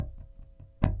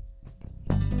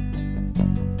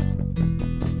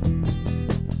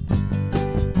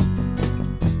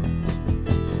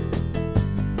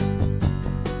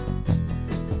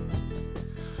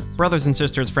Brothers and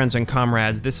sisters, friends and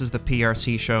comrades, this is the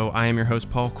PRC Show. I am your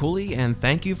host, Paul Cooley, and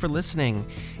thank you for listening.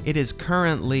 It is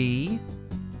currently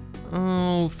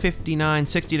 59,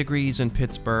 60 degrees in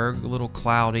Pittsburgh, a little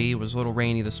cloudy. It was a little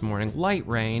rainy this morning. Light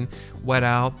rain, wet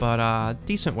out, but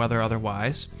decent weather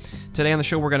otherwise. Today on the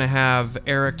show, we're going to have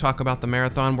Eric talk about the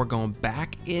marathon. We're going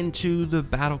back into the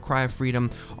Battle Cry of Freedom.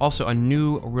 Also, a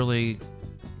new, well,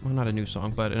 not a new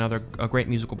song, but a great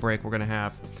musical break we're going to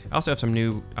have. I also have some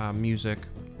new music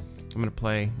I'm going to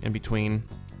play in between.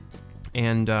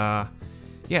 And,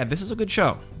 yeah, this is a good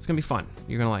show. It's going to be fun.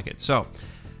 You're going to like it. So,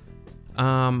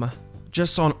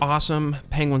 just saw an awesome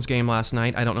Penguins game last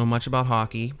night. I don't know much about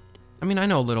hockey. I mean, I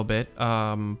know a little bit,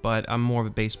 but I'm more of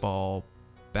a baseball,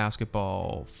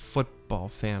 basketball, football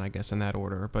fan, I guess, in that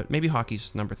order. But maybe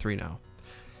hockey's number 3 now.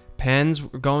 Pens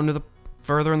are going to the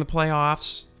further in the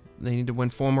playoffs. They need to win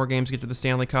 4 more games to get to the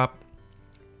Stanley Cup.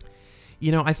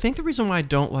 You know, I think the reason why I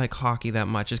don't like hockey that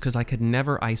much is because I could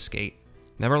never ice skate.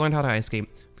 Never learned how to ice skate.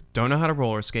 Don't know how to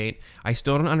roller skate. I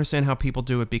still don't understand how people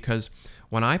do it because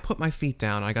when I put my feet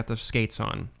down, I got the skates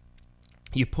on.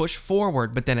 You push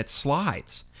forward, but then it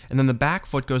slides. And then the back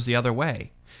foot goes the other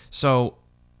way. So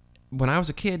when I was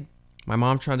a kid, my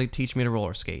mom tried to teach me to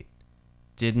roller skate.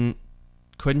 Couldn't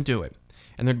do it.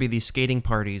 And there'd be these skating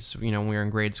parties, you know, when we were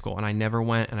in grade school. And I never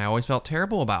went, and I always felt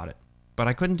terrible about it. But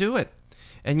I couldn't do it.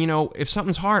 And, you know, if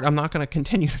something's hard, I'm not going to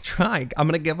continue to try. I'm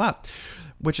going to give up,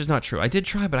 which is not true. I did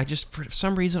try, but I just, for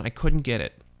some reason, I couldn't get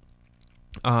it.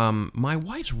 My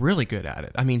wife's really good at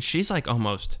it. I mean, she's like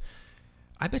almost,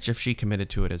 I bet you if she committed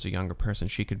to it as a younger person,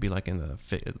 she could be like in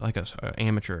the, like a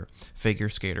amateur figure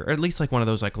skater, or at least like one of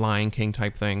those like Lion King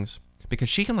type things, because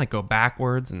she can like go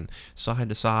backwards and side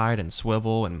to side and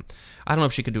swivel. And I don't know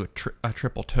if she could do a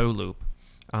triple toe loop.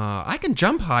 I can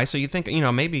jump high, so you think, you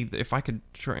know, maybe if I could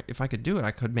do it,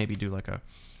 I could maybe do like a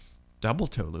double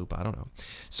toe loop. I don't know.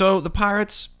 So the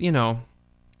Pirates, you know,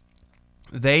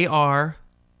 they are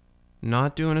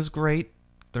not doing as great.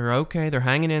 They're okay. They're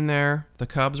hanging in there. The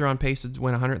Cubs are on pace to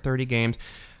win 130 games.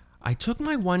 I took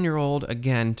my 1-year-old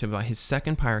again to his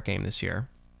second Pirate game this year,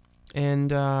 and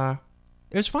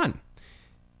it was fun,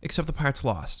 except the Pirates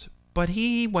lost. But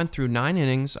he went through 9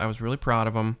 innings. I was really proud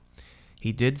of him.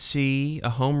 He did see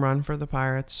a home run for the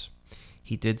Pirates.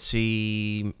 He did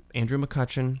see Andrew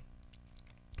McCutchen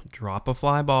drop a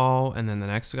fly ball, and then the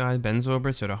next guy, Ben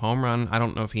Zobrist, hit a home run. I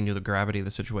don't know if he knew the gravity of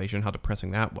the situation, how depressing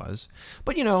that was.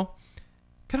 But, you know,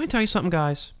 can I tell you something,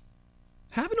 guys?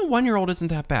 Having a 1-year-old isn't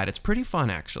that bad. It's pretty fun,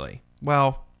 actually.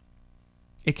 Well,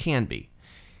 it can be.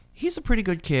 He's a pretty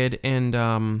good kid, and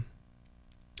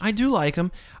I do like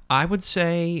him. I would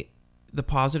say the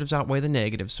positives outweigh the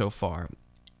negatives so far.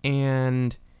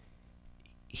 And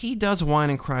he does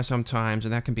whine and cry sometimes,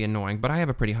 and that can be annoying. But I have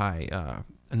a pretty high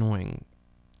annoying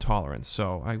tolerance.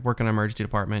 So I work in an emergency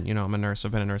department. You know, I'm a nurse.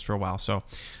 I've been a nurse for a while, so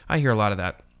I hear a lot of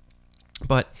that.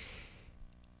 But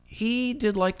he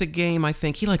did like the game, I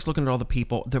think. He likes looking at all the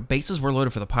people. The bases were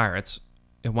loaded for the Pirates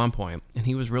at one point, and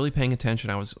he was really paying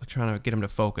attention. I was trying to get him to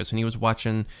focus, and he was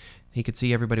watching. He could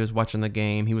see everybody was watching the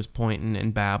game. He was pointing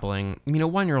and babbling. You know,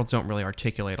 1-year-olds don't really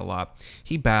articulate a lot.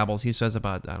 He babbles. He says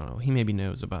about, I don't know, he maybe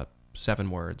knows about 7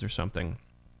 words or something.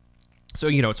 So,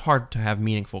 you know, it's hard to have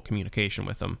meaningful communication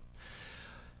with him.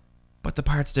 But the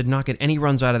Pirates did not get any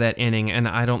runs out of that inning, and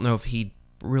I don't know if he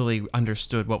really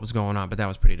understood what was going on, but that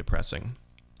was pretty depressing.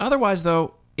 Otherwise,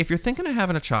 though, if you're thinking of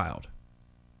having a child,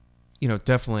 you know,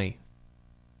 definitely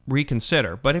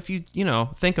reconsider. But if you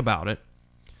know, think about it,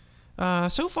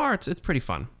 so far it's pretty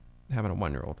fun having a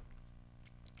 1-year-old.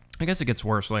 I guess it gets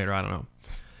worse later. I don't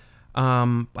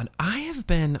know. But I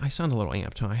sound a little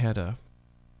amped. Huh?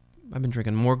 I've been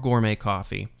drinking more gourmet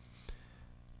coffee.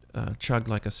 Chugged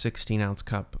like a 16-ounce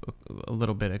cup a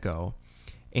little bit ago,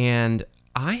 and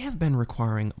I have been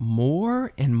requiring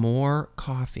more and more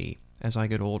coffee as I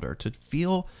get older to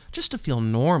feel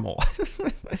normal,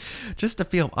 just to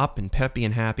feel up and peppy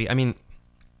and happy. I mean,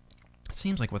 it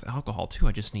seems like with alcohol too,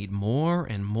 I just need more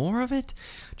and more of it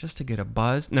just to get a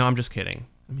buzz. No, I'm just kidding.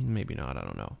 I mean, maybe not. I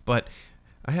don't know. But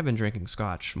I have been drinking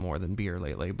scotch more than beer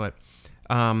lately. But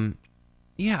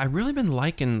yeah, I've really been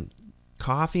liking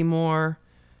coffee more.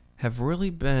 Have really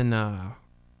been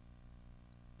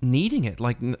needing it.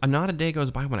 Like, not a day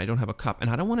goes by when I don't have a cup. And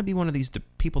I don't want to be one of these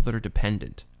people that are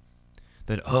dependent.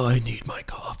 That, oh, I need my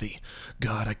coffee.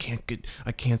 God, I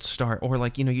can't start. Or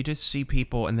like, you know, you just see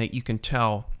people and you can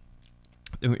tell.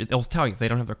 They'll tell you if they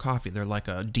don't have their coffee, they're like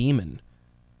a demon,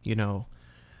 you know.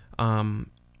 And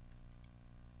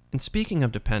speaking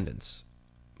of dependence,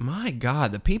 my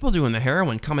God, the people doing the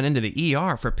heroin coming into the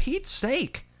ER, for Pete's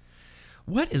sake.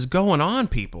 What is going on,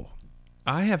 people?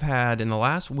 I have had, in the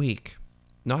last week,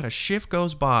 not a shift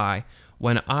goes by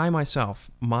when I myself,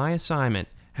 my assignment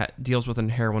deals with a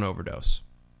heroin overdose.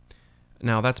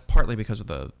 Now, that's partly because of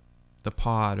the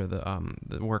pod or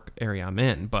the work area I'm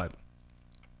in, but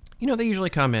they usually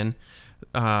come in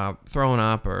throwing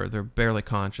up or they're barely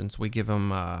conscious. We give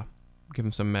them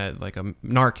some med, like a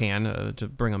Narcan, to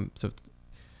bring them to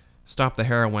stop the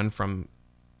heroin from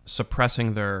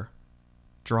suppressing their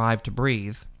drive to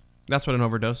breathe. That's what an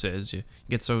overdose is. You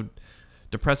get so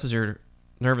depresses your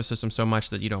nervous system so much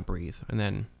that you don't breathe, and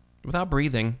then without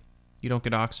breathing, you don't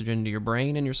get oxygen to your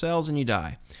brain and your cells, and you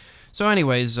die. So,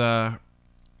 anyways,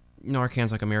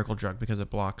 Narcan's like a miracle drug because it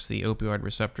blocks the opioid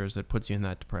receptors that puts you in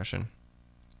that depression.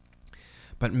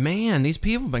 But man, these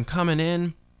people have been coming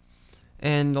in,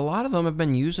 and a lot of them have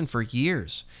been using for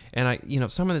years. And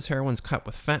some of this heroin's cut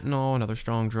with fentanyl, another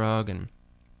strong drug, and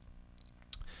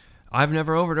I've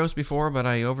never overdosed before, but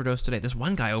I overdosed today. This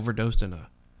one guy overdosed in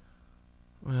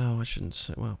I shouldn't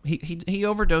say. Well, he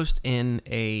overdosed in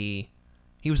he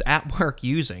was at work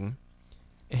using,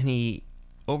 and he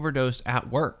overdosed at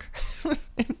work.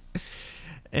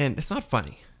 And it's not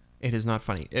funny. It is not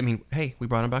funny. I mean, hey, we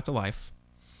brought him back to life.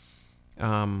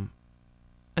 And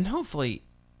hopefully,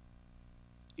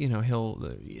 he's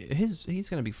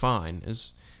going to be fine.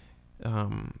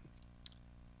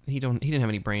 He didn't have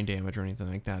any brain damage or anything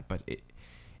like that, but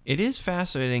it is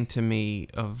fascinating to me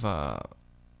of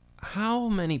how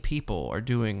many people are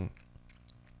doing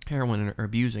heroin or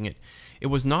abusing it. It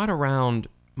was not around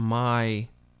my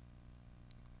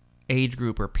age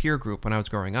group or peer group when I was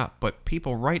growing up, but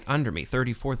people right under me,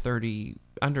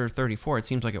 under 34, it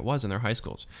seems like it was in their high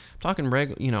schools. I'm talking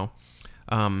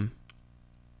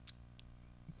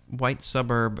white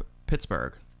suburb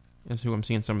Pittsburgh is who I'm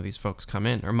seeing some of these folks come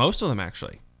in, or most of them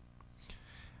actually.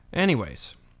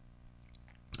 Anyways,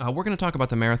 we're going to talk about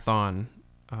the marathon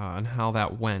and how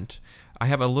that went. I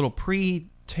have a little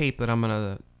pre-tape that I'm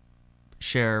going to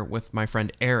share with my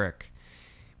friend Eric.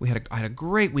 I had a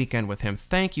great weekend with him.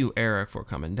 Thank you, Eric, for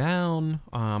coming down.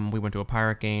 We went to a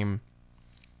Pirate game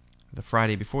the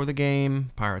Friday before the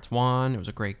game. Pirates won. It was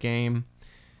a great game.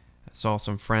 I saw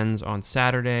some friends on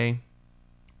Saturday,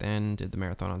 then did the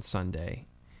marathon on Sunday.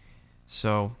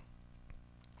 So,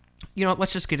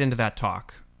 let's just get into that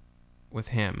talk with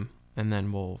him, and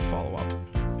then we'll follow up.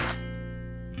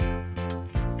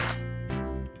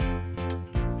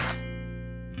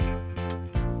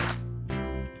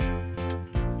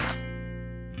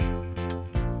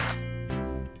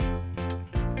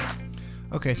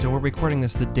 Okay, so we're recording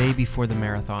this the day before the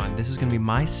marathon. This is going to be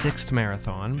my 6th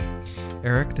marathon.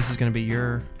 Eric, this is going to be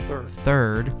your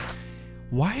third.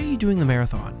 Why are you doing the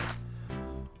marathon?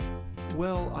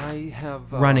 Well, I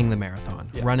have... running the marathon.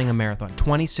 Yeah. Running a marathon.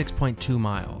 26.2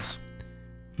 miles.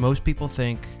 Most people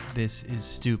think this is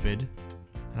stupid,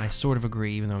 and I sort of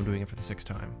agree, even though I'm doing it for the 6th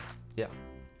time. Yeah.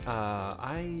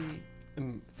 I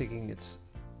am thinking it's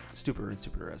stupider and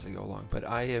stupider as I go along, but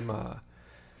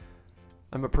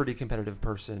I'm a pretty competitive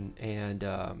person, and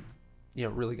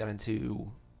really got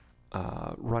into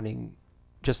running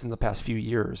just in the past few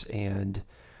years, and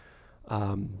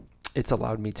it's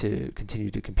allowed me to continue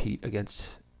to compete against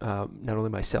not only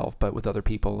myself but with other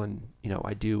people, and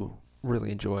I do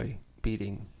really enjoy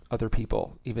beating other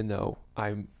people, even though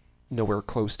I'm nowhere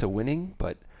close to winning.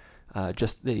 But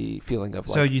just the feeling of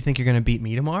So you think you're going to beat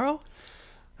me tomorrow?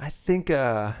 I think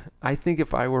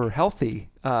if I were healthy,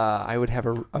 I would have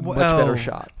a much better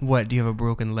shot. What, do you have a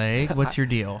broken leg? What's your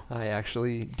deal? I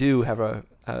actually do have a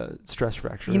stress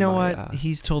fracture. You know what?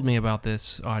 He's told me about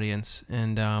this, audience,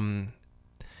 and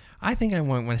I think I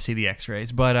want to see the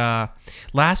x-rays. But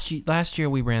last year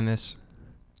we ran this,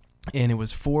 and it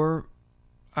was 4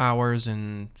 hours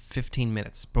and 15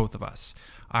 minutes, both of us.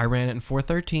 I ran it in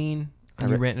 4:13, and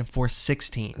you ran it in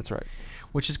 4:16. That's right.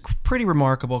 Which is pretty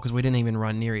remarkable because we didn't even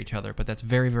run near each other, but that's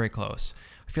very, very close.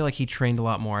 I feel like he trained a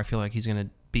lot more. I feel like he's going to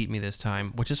beat me this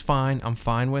time, which is fine. I'm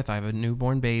fine with. I have a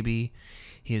newborn baby.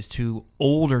 He has 2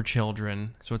 older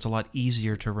children, so it's a lot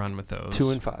easier to run with those. 2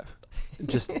 and 5,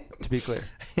 just to be clear.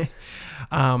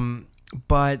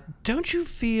 But don't you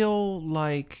feel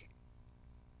like,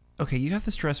 okay, you have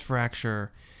the stress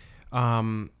fracture.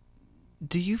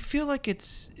 Do you feel like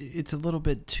it's a little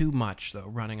bit too much though,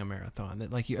 running a marathon? That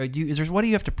what do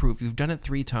you have to prove? You've done it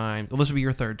 3 times. Well, this will be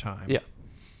your 3rd time. Yeah.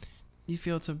 You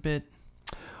feel it's a bit?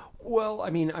 Well,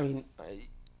 I mean,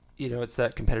 it's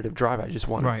that competitive drive. I just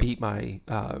want to beat my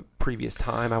previous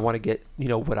time. I want to get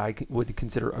what I would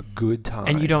consider a good time.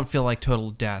 And you don't feel like total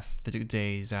death the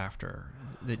days after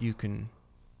that you can.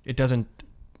 It doesn't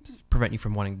prevent you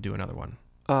from wanting to do another one.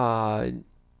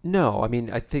 No, I mean,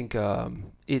 I think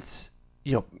it's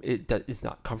it's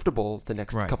not comfortable the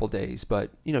next Right. couple days,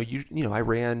 but I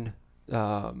ran,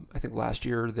 I think last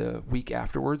year, the week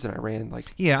afterwards, and I ran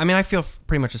like, Yeah, I mean, I feel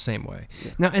pretty much the same way.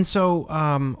 Yeah. Now, and so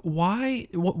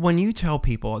when you tell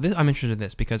people, I'm interested in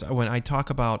this because when I talk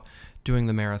about doing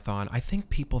the marathon, I think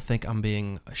people think I'm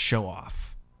being a show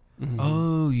off. Mhm.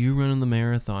 Oh, you're running the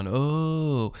marathon.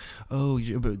 Oh,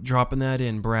 you're dropping that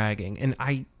in, bragging. And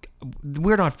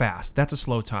we're not fast. That's a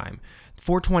slow time.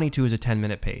 4:22 is a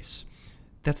 10-minute pace.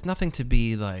 That's nothing to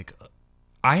be like.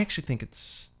 I actually think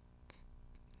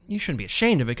you shouldn't be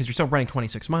ashamed of it because you're still running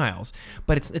 26 miles,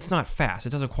 but it's not fast. It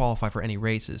doesn't qualify for any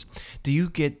races. Do you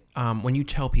get when you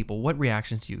tell people, what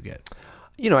reactions do you get?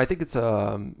 I think it's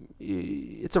a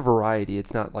variety.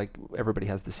 It's not like everybody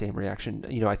has the same reaction.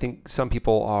 I think some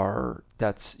people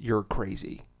you're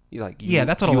crazy. Yeah,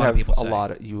 that's what a lot of people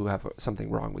say. You have something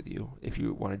wrong with you if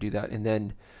you want to do that. And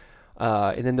then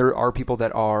there are people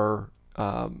that are,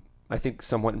 I think,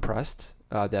 somewhat impressed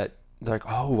that they're like,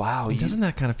 oh wow, Doesn't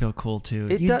that kind of feel cool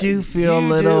too? You do feel a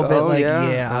little bit like,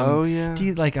 yeah. Do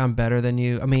you like I'm better than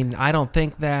you? I mean, I don't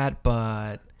think that,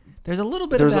 but there's a little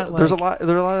bit There's of that. There's a lot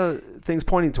of things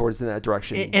pointing towards in that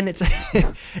direction, and it's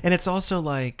and it's also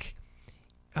like,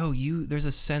 there's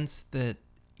a sense that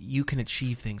you can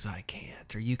achieve things I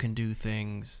can't, or you can do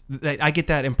things. I get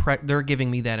that they're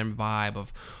giving me that vibe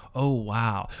of, oh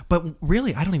wow. But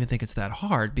really, I don't even think it's that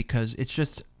hard because it's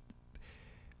just.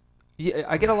 Yeah,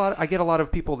 I get a lot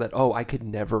of people that, I could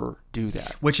never do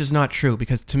that. Which is not true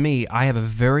because to me, I have a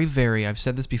very, very, I've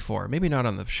said this before, maybe not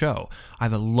on the show, I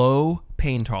have a low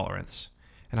pain tolerance.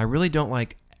 And I really don't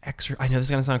like I know this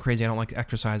is going to sound crazy. I don't like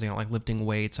exercising. I don't like lifting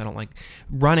weights. I don't like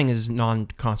running is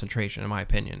non-concentration in my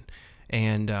opinion.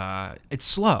 And it's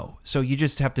slow. So you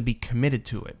just have to be committed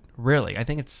to it. Really. I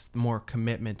think it's more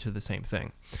commitment to the same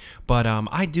thing. But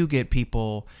I do get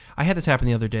people, I had this happen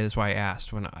the other day. That's why I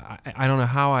asked when I don't know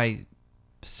how I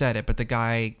said it, but the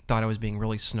guy thought I was being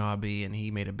really snobby and he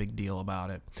made a big deal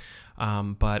about it.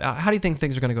 But how do you think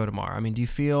things are going to go tomorrow? I mean, do you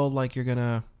feel like you're going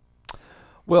to...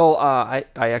 Well, I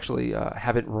actually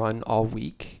haven't run all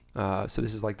week. So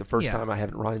this is like the first time I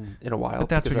haven't run in a while. But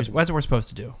that's what we're supposed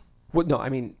to do. Well, no, I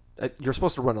mean, you're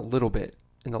supposed to run a little bit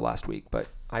in the last week, but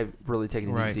I've really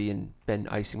taken it easy and been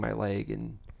icing my leg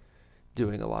and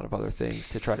doing a lot of other things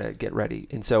to try to get ready.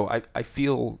 And so I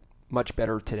feel much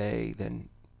better today than,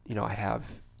 I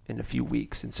have in a few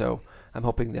weeks. And so I'm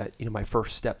hoping that, my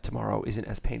first step tomorrow isn't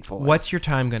as painful. What's your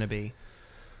time going to be?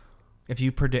 If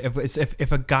you predict,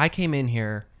 if a guy came in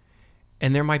here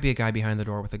and there might be a guy behind the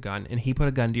door with a gun and he put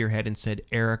a gun to your head and said,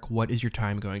 Eric, what is your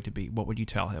time going to be? What would you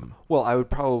tell him? Well, I would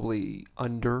probably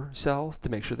undersell to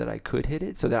make sure that I could hit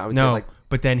it. So that I would say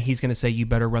but then he's going to say, you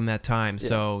better run that time. Yeah.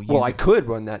 So I could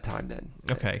run that time then.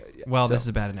 Okay. Well, this is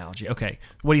a bad analogy. Okay.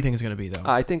 What do you think it's going to be though?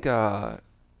 I think, I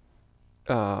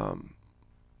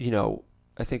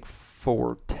think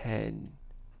 4:10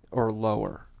 or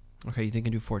lower. Okay, you think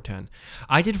you can do 4:10.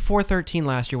 I did 4:13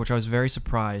 last year, which I was very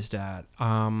surprised at.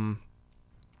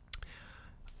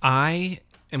 I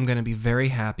am going to be very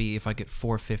happy if I get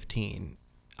 4:15.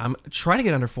 I'm trying to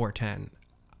get under 4:10.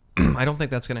 I don't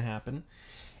think that's going to happen.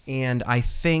 And I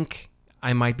think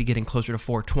I might be getting closer to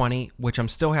 4:20, which I'm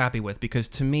still happy with because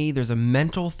to me, there's a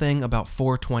mental thing about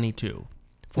 4:22.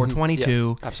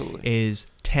 4:22 absolutely. Is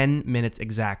 10 minutes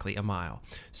exactly a mile.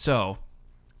 So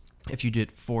if you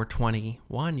did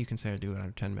 4:21, you can say I do it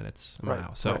under 10 minutes a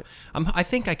mile. So I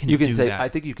think I can do that. I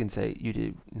think you can say you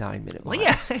do 9-minute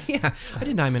miles. Well, yeah. I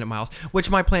did 9-minute miles, which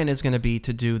my plan is going to be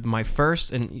to do my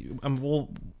first, and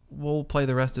we'll play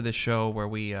the rest of this show where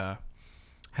we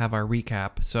have our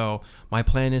recap. So my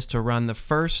plan is to run the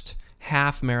first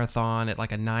half marathon at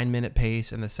like a 9-minute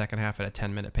pace and the second half at a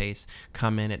 10-minute pace,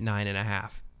 come in at 9.5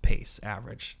 pace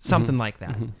average, something like that.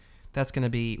 Mm-hmm. That's going to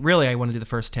be, really I want to do the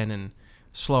first 10 and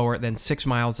slower, then 6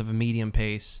 miles of a medium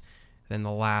pace, then the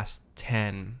last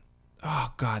 10.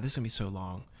 Oh God, this is going to be so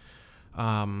long.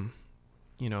 At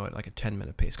like a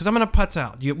 10-minute pace. Because I'm going to putz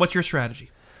out. What's your strategy?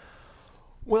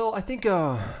 Well, I think,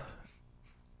 I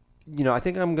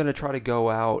think I'm going to try to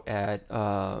go out at,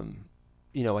 a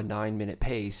 9-minute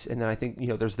pace. And then I think,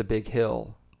 there's the big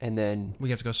hill. And then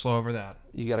we have to go slow over that.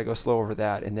 You got to go slow over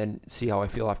that and then see how I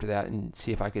feel after that and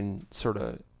see if I can sort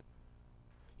of,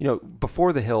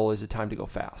 before the hill is a time to go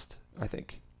fast, I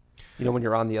think. When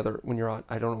you're on,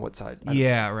 I don't know what side.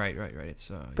 Yeah, right.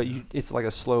 It's it's like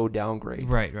a slow downgrade.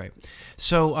 Right.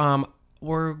 So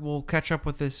we'll catch up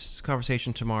with this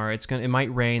conversation tomorrow. It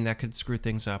might rain, that could screw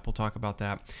things up. We'll talk about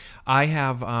that. I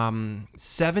have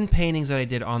 7 paintings that I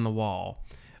did on the wall.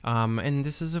 And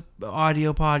this is an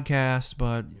audio podcast,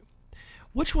 but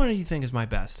which one do you think is my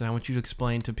best? And I want you to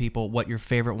explain to people what your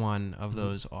favorite one of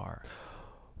those are.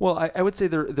 Well, I would say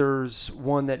there's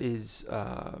one that is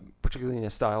particularly in a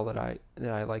style that I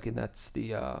like, and that's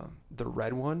the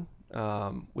red one,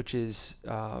 which is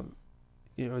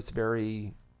it's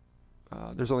very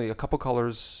there's only a couple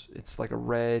colors. It's like a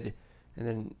red, and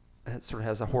then it sort of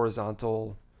has a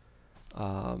horizontal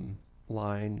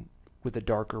line with a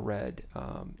darker red.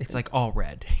 It's like all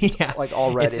red. Yeah, like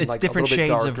all red. It's like different a little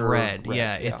bit shades of darker red.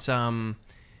 Yeah, yeah. it's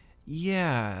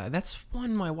yeah, that's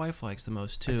one my wife likes the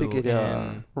most too. I think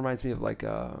it reminds me of like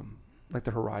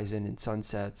the horizon and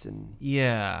sunsets and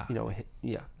yeah,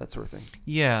 that sort of thing.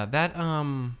 Yeah, that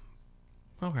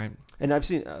okay. And I've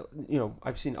seen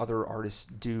other artists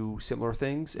do similar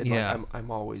things, and Yeah. like, I'm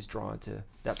always drawn to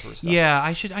that sort of stuff. Yeah,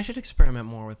 I should experiment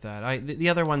more with that. The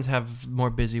other ones have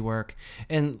more busy work,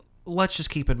 and let's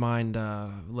just keep in mind,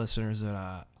 listeners,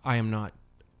 that I am not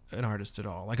an artist at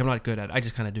all. Like, I'm not good at it. I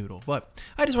just kind of doodle, but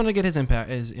I just want to get his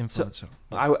influence. So,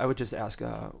 I would just ask,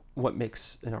 what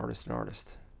makes an artist an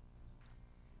artist?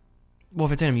 well,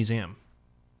 if it's in a museum,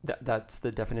 That's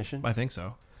the definition. I think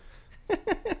so.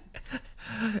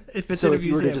 If it's So in a if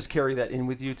you were to museum. just carry that in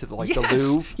with you to the Yes!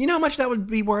 Louvre. You know how much that would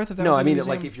be worth if that No, was I in a mean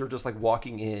museum? like if you're just like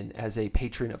walking in as a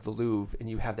patron of the Louvre and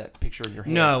you have that picture in your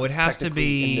hand. No, it it's has to technically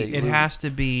be. in the It Louvre. has to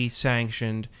be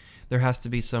sanctioned. There has to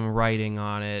be some writing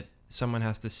on it. Someone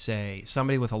has to say,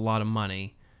 somebody with a lot of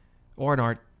money, or an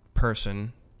art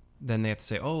person. Then they have to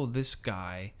say, "Oh, this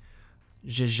guy,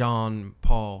 Jean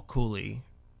Paul Cooley."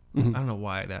 Mhm. I don't know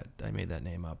why I made that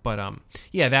name up, but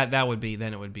yeah, that would be.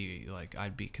 Then it would be like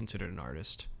I'd be considered an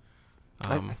artist.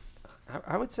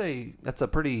 I would say that's a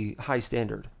pretty high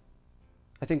standard.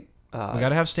 I think We got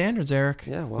to have standards, Eric.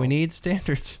 Yeah, well, we need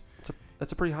standards.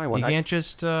 that's a pretty high one. You can't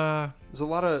just. There's a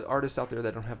lot of artists out there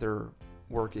that don't have their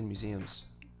work in museums.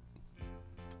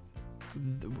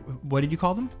 What did you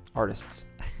call them? Artists.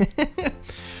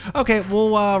 Okay,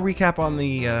 we'll recap on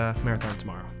the marathon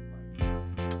tomorrow.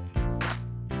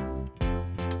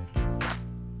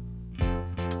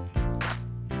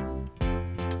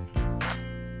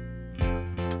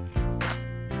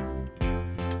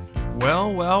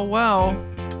 Well.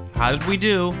 How did we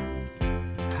do?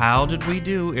 How did we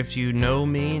do? If you know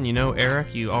me and you know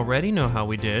Eric, you already know how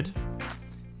we did.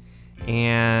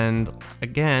 And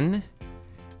again,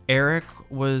 Eric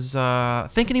was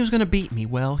thinking he was going to beat me.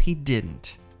 Well, he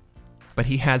didn't. But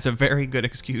he has a very good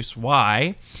excuse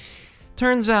why.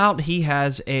 Turns out he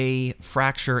has a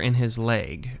fracture in his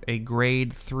leg, a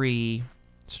grade 3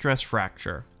 stress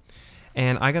fracture.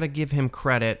 And I got to give him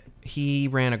credit. He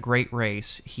ran a great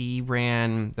race. He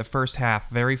ran the first half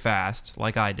very fast,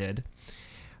 like I did.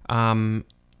 And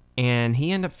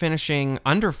he ended up finishing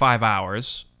under 5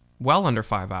 hours, well under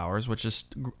 5 hours, which is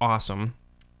awesome.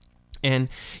 And,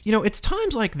 it's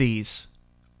times like these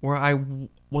where I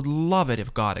would love it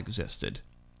if God existed.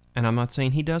 And I'm not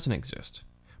saying he doesn't exist.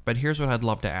 But here's what I'd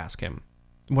love to ask him.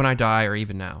 When I die, or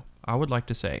even now, I would like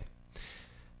to say,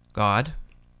 God,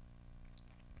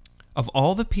 of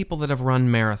all the people that have run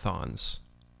marathons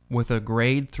with a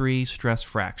grade 3 stress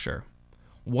fracture,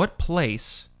 what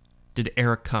place did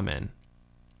Eric come in?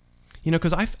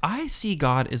 Because I see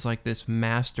God as like this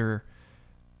master.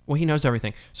 Well, he knows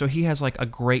everything. So he has like a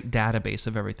great database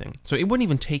of everything. So it wouldn't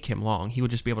even take him long. He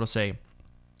would just be able to say,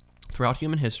 throughout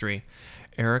human history,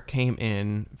 Eric came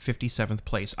in 57th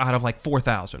place out of like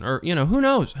 4,000. Or, who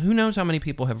knows? Who knows how many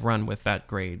people have run with that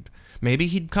grade? Maybe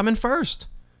he'd come in first.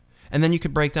 And then you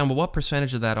could break down, well, what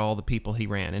percentage of that all the people he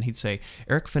ran? And he'd say,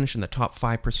 Eric finished in the top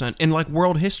 5% in like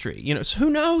world history. So who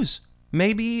knows?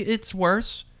 Maybe it's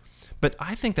worse. But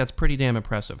I think that's pretty damn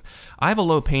impressive. I have a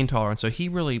low pain tolerance, so he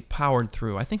really powered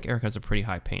through. I think Eric has a pretty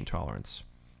high pain tolerance.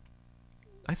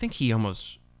 I think he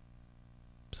almost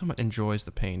somewhat enjoys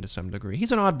the pain to some degree.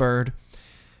 He's an odd bird.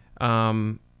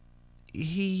 I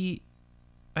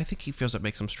think he feels it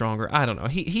makes him stronger. I don't know.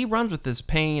 He runs with this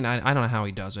pain. I don't know how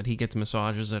he does it. He gets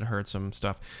massages. It hurts him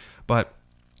stuff. But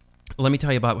let me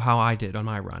tell you about how I did on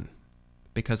my run.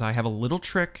 Because I have a little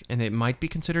trick, and it might be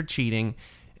considered cheating.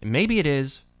 And maybe it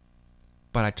is.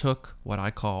 But I took what I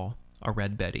call a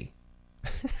Red Betty.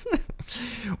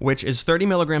 Which is 30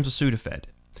 milligrams of Sudafed.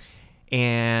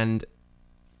 And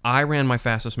I ran my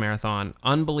fastest marathon.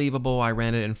 Unbelievable. I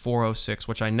ran it in 4:06,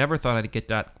 which I never thought I'd get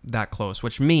that close,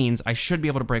 which means I should be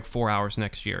able to break 4 hours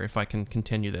next year if I can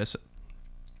continue this.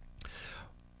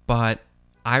 But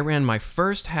I ran my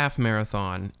first half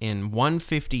marathon in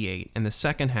 1:58, and the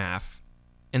second half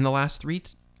in the last 3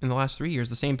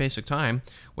 years, the same basic time,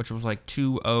 which was like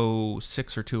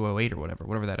 2:06 or 2:08 or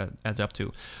whatever that adds up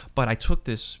to. But I took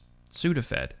this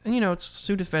Sudafed. And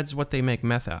Sudafed's what they make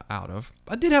meth out of.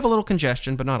 I did have a little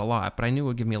congestion, but not a lot, but I knew it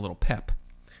would give me a little pep.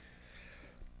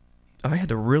 I had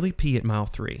to really pee at mile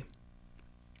 3.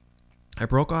 I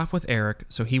broke off with Eric,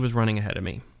 so he was running ahead of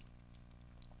me.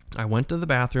 I went to the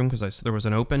bathroom because there was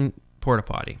an open porta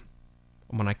potty.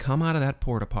 When I come out of that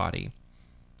porta potty,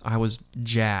 I was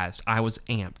jazzed. I was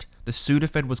amped. The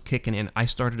Sudafed was kicking in. I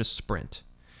started a sprint.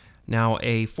 Now,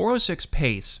 a 4:06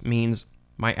 pace means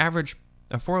a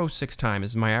 4:06 time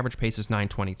is my average pace is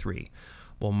 9:23.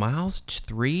 Well, miles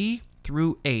 3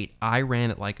 through 8, I ran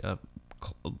at like a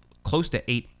close to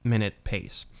 8-minute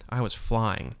pace. I was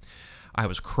flying. I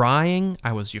was crying.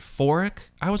 I was euphoric.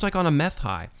 I was like on a meth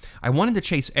high. I wanted to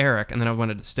chase Eric, and then I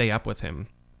wanted to stay up with him.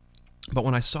 But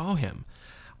when I saw him,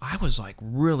 I was like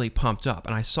really pumped up,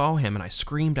 and I saw him, and I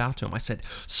screamed out to him. I said,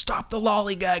 "Stop the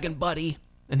lollygagging, buddy!"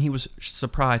 And he was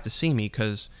surprised to see me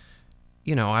because,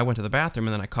 I went to the bathroom,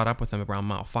 and then I caught up with him around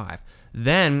mile 5.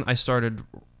 Then I started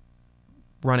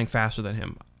running faster than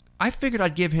him. I figured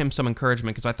I'd give him some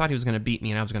encouragement because I thought he was going to beat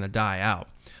me and I was going to die out.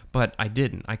 But I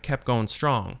didn't. I kept going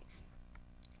strong.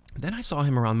 Then I saw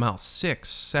him around mile 6,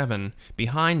 7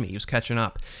 behind me. He was catching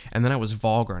up. And then I was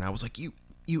vulgar, and I was like, you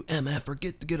MFer,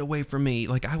 get away from me.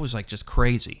 Like, I was like just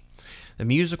crazy. The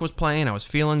music was playing. I was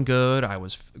feeling good. I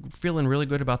was feeling really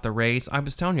good about the race. I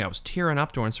was telling you, I was tearing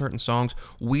up during certain songs.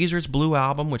 Weezer's Blue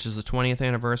Album, which is the 20th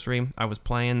anniversary, I was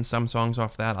playing some songs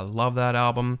off that. I love that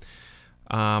album.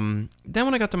 Then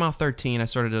when I got to mile 13, I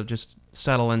started to just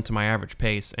settle into my average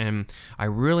pace. And I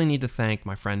really need to thank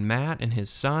my friend Matt and his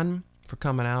son for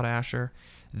coming out, Asher.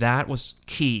 That was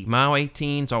key. Mile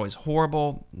 18 is always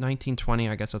horrible. 19, 20,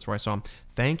 I guess that's where I saw him.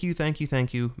 Thank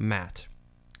you, Matt.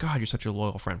 God, you're such a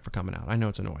loyal friend for coming out. I know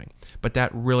it's annoying, but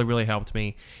that really, really helped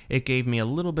me. It gave me a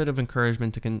little bit of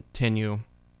encouragement to continue.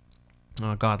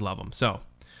 God love him. So,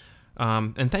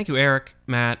 and thank you, Eric,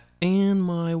 Matt, and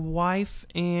my wife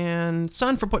and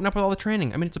son for putting up with all the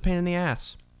training. I mean, it's a pain in the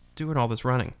ass doing all this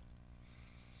running.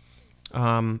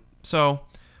 So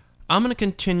I'm going to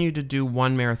continue to do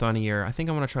one marathon a year. I think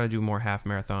I'm going to try to do more half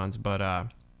marathons, but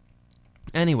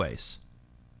anyways,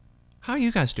 how are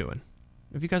you guys doing?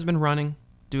 Have you guys been running,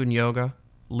 doing yoga,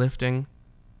 lifting?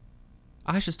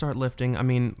 I should start lifting. I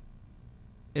mean,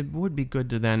 it would be good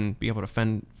to then be able to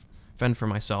fend for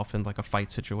myself in like a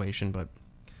fight situation, but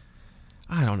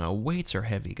I don't know. Weights are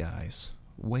heavy, guys.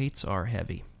 Weights are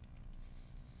heavy.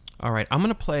 All right, I'm going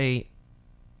to play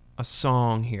a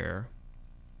song here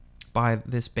by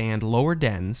this band Lower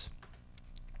Dens,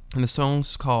 and the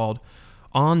song's called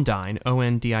Ondine,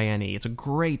 Ondine. It's a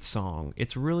great song.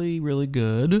 It's really, really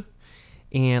good.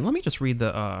 And let me just read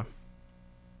the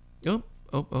hold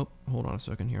on a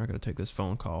second here. I got to take this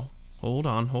phone call. Hold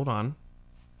on.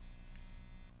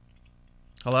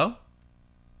 Hello?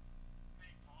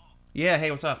 Yeah,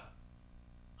 hey, what's up?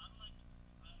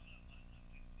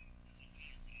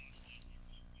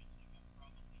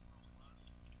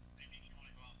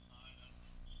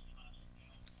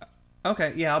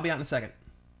 Okay, yeah, I'll be out in a second.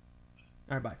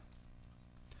 All right, bye.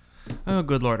 Oh,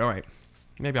 good Lord. All right.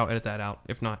 Maybe I'll edit that out.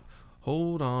 If not,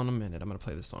 hold on a minute. I'm going to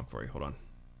play this song for you. Hold on.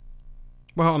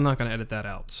 Well, I'm not going to edit that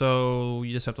out. So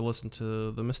you just have to listen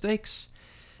to the mistakes.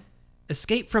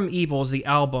 Escape from Evil is the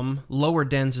album. Lower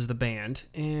Dens is the band.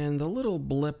 And the little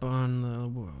blip on the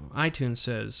iTunes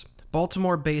says,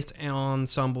 Baltimore-based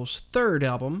ensemble's third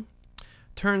album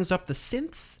turns up the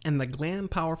synths and the glam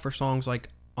power for songs like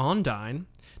Ondine,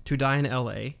 To Die in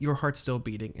L.A., Your Heart Still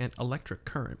Beating, and Electric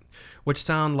Current, which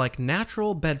sound like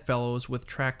natural bedfellows with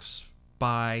tracks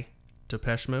by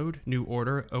Depeche Mode, New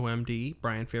Order, OMD,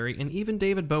 Brian Ferry, and even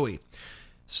David Bowie.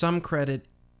 Some credit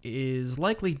is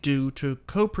likely due to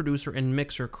co-producer and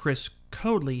mixer Chris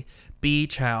Codley,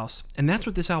 Beach House. And that's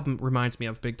what this album reminds me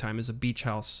of big time, is a Beach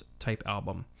House type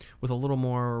album with a little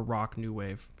more rock new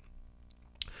wave.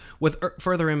 With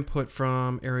further input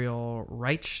from Ariel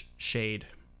Reichshade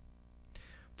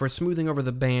for smoothing over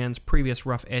the band's previous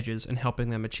rough edges and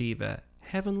helping them achieve a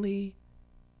heavenly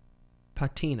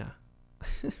patina.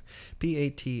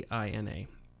 Patina.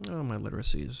 Oh, my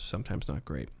literacy is sometimes not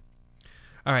great.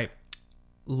 All right.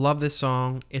 Love this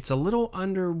song. It's a little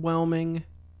underwhelming,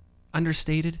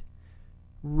 understated.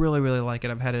 Really, really like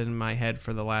it. I've had it in my head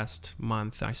for the last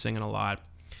month. I sing it a lot.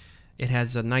 It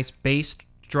has a nice bass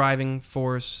driving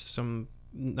force, some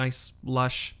nice,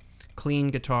 lush, clean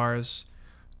guitars,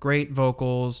 great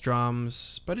vocals,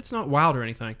 drums, but it's not wild or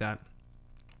anything like that.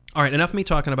 All right, enough of me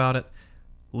talking about it.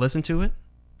 Listen to it.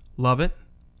 Love it.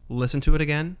 Listen to it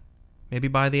again. Maybe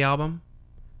buy the album.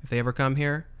 If they ever come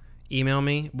here, email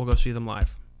me. We'll go see them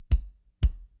live.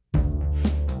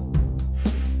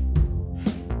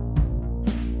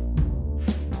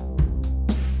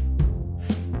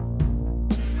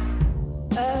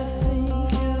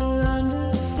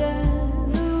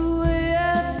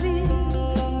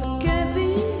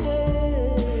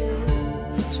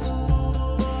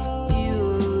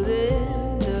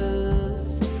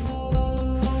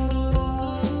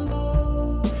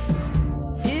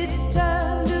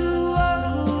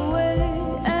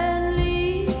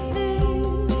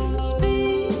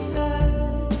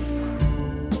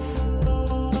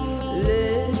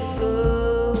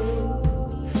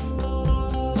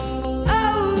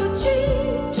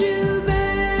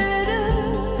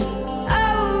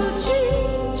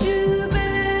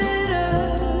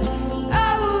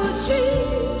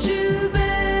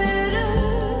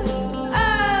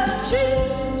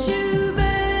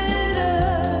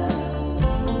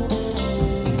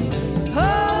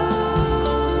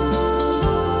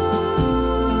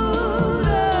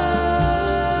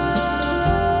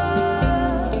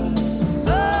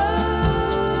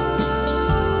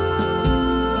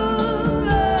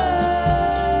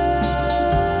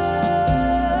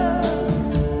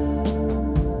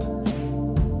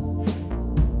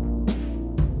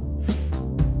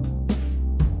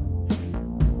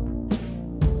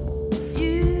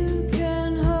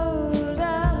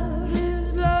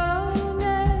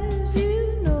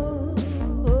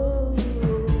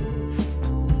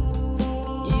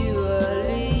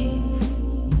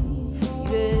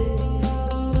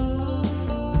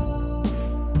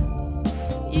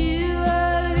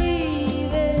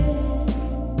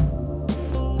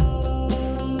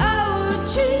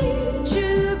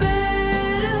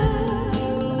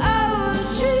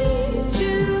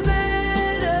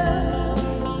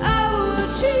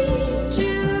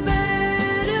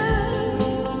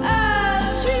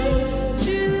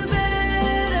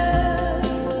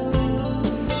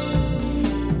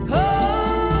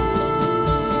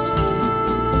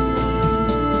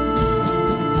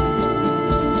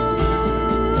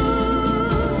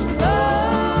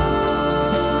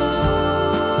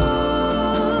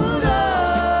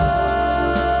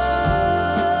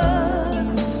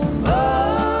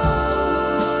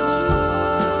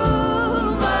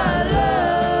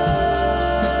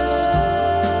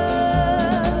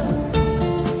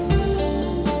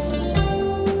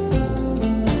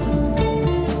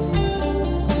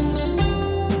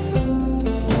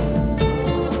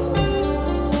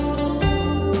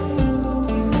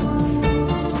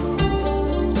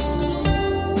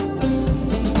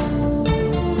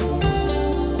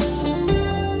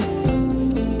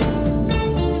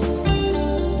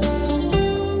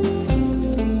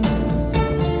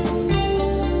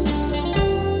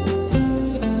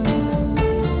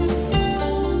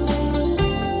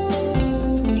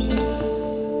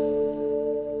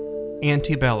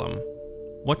 Antebellum.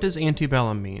 What does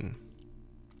antebellum mean?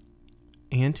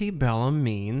 Antebellum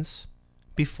means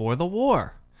before the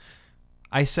war.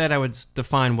 I said I would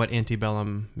define what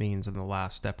antebellum means in the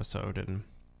last episode, and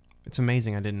it's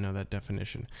amazing I didn't know that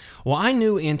definition. Well, I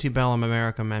knew antebellum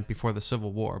America meant before the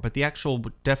Civil War, but the actual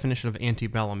definition of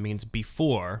antebellum means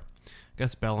before. I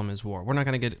guess bellum is war. We're not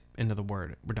going to get into the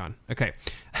word. We're done. Okay.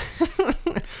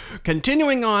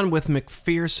 Continuing on with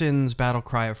McPherson's battle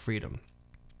cry of freedom.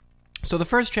 So the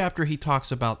first chapter, he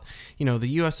talks about, the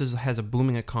U.S. has a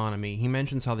booming economy. He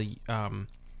mentions how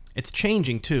it's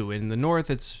changing, too. In the North,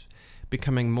 it's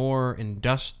becoming more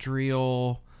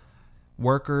industrial.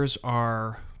 Workers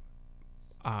are...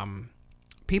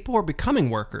 people are becoming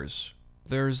workers.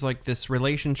 There's like this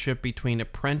relationship between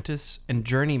apprentice and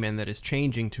journeyman that is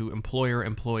changing to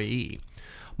employer-employee.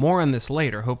 More on this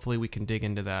later. Hopefully we can dig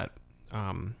into that.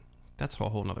 That's a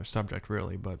whole other subject,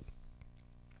 really, but...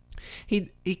 He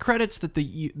credits that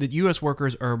the U.S.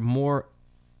 workers are more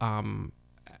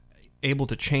able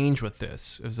to change with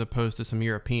this as opposed to some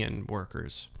European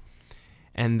workers,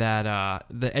 and that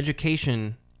the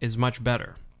education is much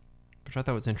better, which I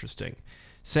thought was interesting,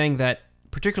 saying that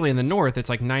particularly in the North it's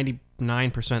like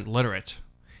 99% literate.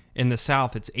 In the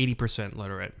South it's 80%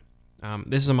 literate.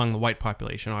 This is among the white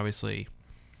population. Obviously,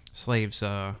 slaves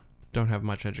don't have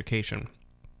much education.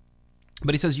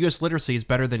 But he says U.S. literacy is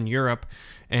better than Europe,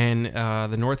 and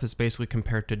the North is basically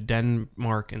compared to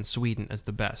Denmark and Sweden as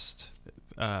the best,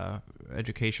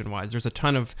 education-wise. There's a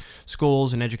ton of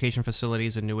schools and education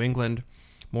facilities in New England,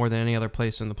 more than any other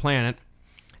place on the planet,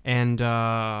 and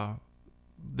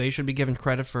they should be given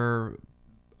credit for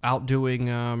outdoing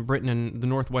Britain and the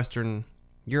Northwestern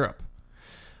Europe.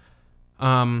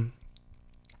 I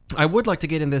would like to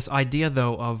get in this idea,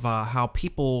 though, of how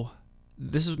people...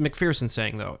 This is McPherson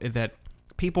saying, though, that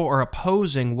people are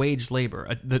opposing wage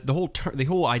labor. The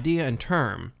whole idea and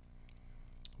term,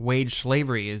 wage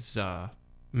slavery, is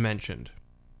mentioned.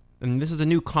 And this is a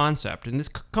new concept. And this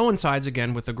coincides,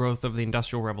 again, with the growth of the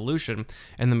Industrial Revolution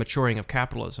and the maturing of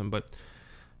capitalism. But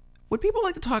would people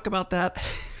like to talk about that?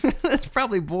 That's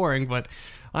probably boring, but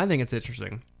I think it's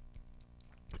interesting.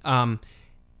 And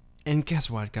guess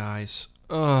what, guys?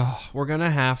 We're going to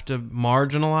have to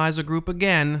marginalize a group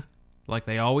again. Like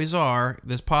they always are.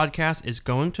 This podcast is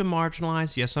going to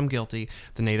marginalize, yes, I'm guilty,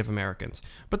 the Native Americans.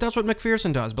 But that's what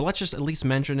McPherson does. But let's just at least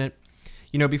mention it.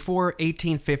 Before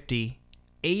 1850,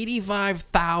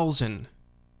 85,000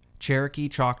 Cherokee,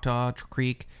 Choctaw,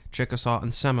 Creek, Chickasaw,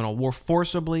 and Seminole were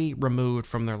forcibly removed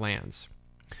from their lands.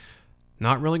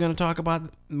 Not really going to talk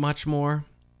about much more.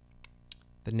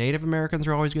 The Native Americans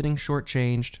are always getting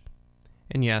shortchanged.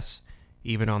 And yes,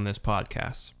 even on this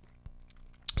podcast.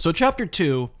 So chapter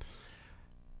 2...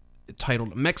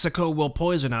 titled Mexico Will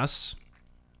Poison Us.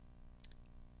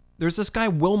 There's this guy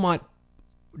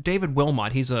David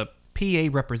Wilmot. He's a PA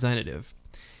representative,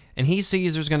 and he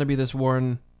sees there's going to be this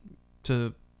war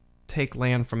to take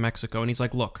land from Mexico, and he's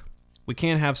like, look, we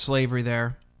can't have slavery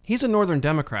there. He's a Northern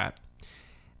Democrat,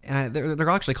 and they're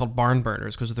actually called barn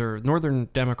burners because they're Northern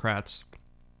Democrats.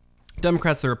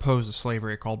 Democrats that are opposed to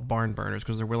slavery are called barn burners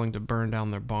because they're willing to burn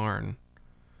down their barn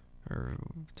or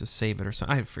to save it or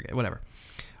something. I forget, whatever.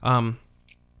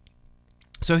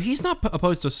 So he's not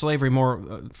opposed to slavery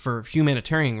more for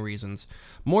humanitarian reasons,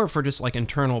 more for just like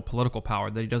internal political power,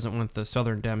 that he doesn't want the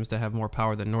Southern Dems to have more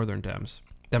power than Northern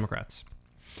Democrats.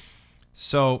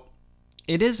 So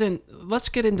it isn't, let's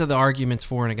get into the arguments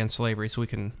for and against slavery so we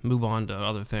can move on to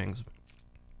other things.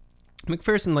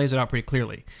 McPherson lays it out pretty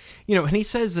clearly. And he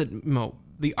says that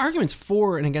the arguments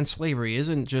for and against slavery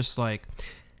isn't just like,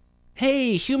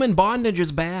 hey, human bondage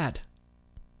is bad,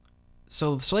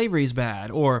 so slavery is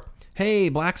bad, or hey,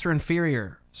 blacks are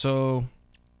inferior, so,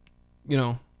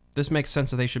 this makes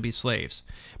sense that they should be slaves.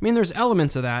 I mean, there's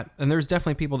elements of that, and there's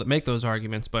definitely people that make those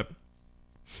arguments, but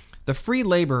the free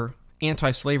labor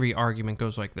anti-slavery argument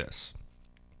goes like this.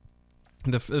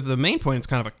 The main point, is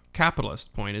kind of a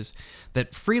capitalist point, is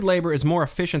that free labor is more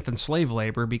efficient than slave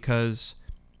labor because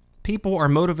people are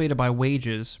motivated by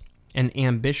wages and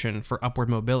ambition for upward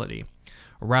mobility,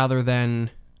 rather than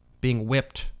being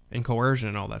whipped and coercion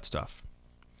and all that stuff.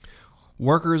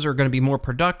 Workers are going to be more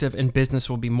productive and business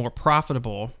will be more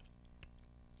profitable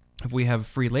if we have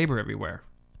free labor everywhere.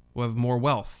 We'll have more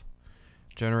wealth,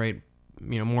 generate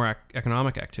more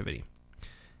economic activity.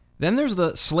 Then there's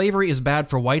the slavery is bad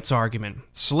for whites argument.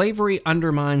 Slavery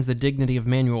undermines the dignity of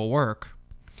manual work,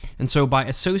 and so by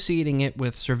associating it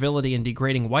with servility and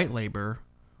degrading white labor,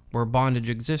 where bondage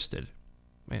existed.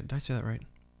 Wait, did I say that right?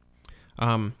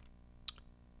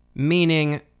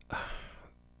 Meaning,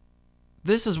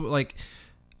 this is like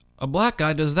a black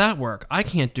guy does that work. I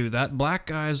can't do that. Black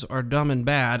guys are dumb and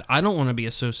bad. I don't want to be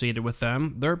associated with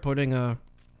them. They're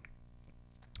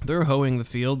hoeing the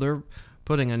field. They're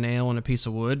putting a nail in a piece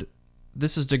of wood.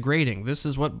 This is degrading. This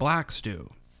is what blacks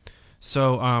do.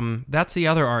 So that's the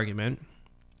other argument.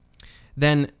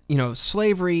 Then,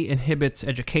 slavery inhibits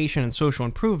education and social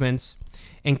improvements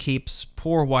and keeps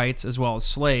poor whites as well as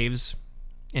slaves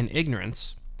in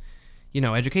ignorance.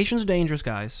 Education's dangerous,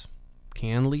 guys.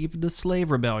 Can lead to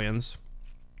slave rebellions.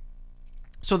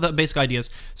 So the basic idea is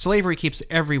slavery keeps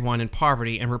everyone in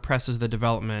poverty and represses the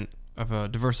development of a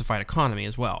diversified economy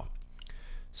as well.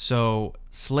 So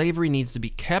slavery needs to be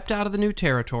kept out of the new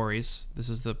territories. This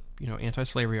is the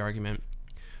anti-slavery argument.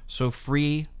 So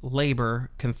free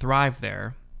labor can thrive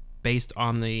there based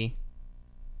on the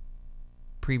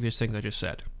previous things I just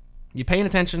said. You paying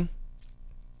attention?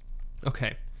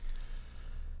 Okay.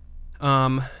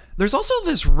 There's also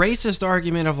this racist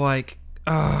argument of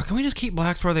can we just keep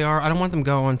blacks where they are? I don't want them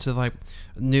going to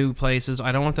new places.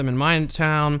 I don't want them in my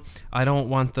town. I don't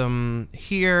want them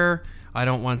here. I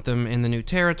don't want them in the new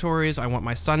territories. I want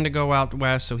my son to go out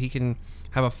west so he can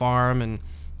have a farm, and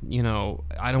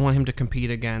I don't want him to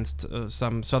compete against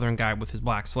some southern guy with his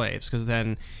black slaves, because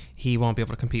then he won't be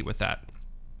able to compete with that.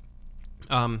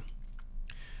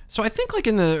 So I think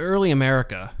in the early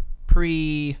America,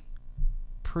 pre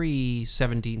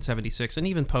 1776 and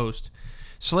even post,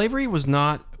 slavery was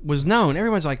known.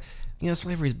 Everyone's like,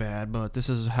 slavery's bad, but this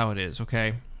is how it is,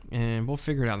 okay? And we'll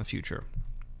figure it out in the future.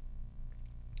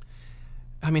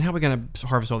 I mean, how are we going to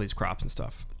harvest all these crops and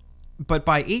stuff? But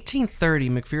by 1830,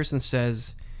 McPherson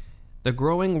says the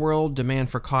growing world demand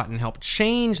for cotton helped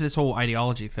change this whole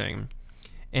ideology thing.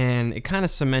 And it kind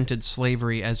of cemented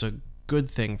slavery as a good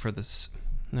thing for this.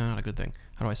 No, not a good thing.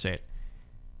 How do I say it?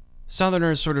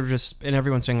 Southerners sort of just, and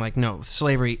everyone's saying no,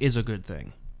 slavery is a good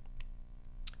thing.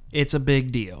 It's a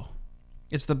big deal.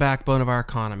 It's the backbone of our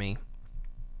economy.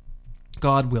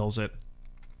 God wills it.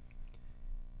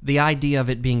 The idea of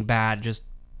it being bad just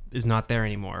is not there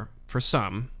anymore. For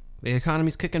some, the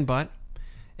economy's kicking butt,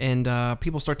 and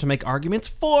people start to make arguments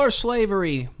for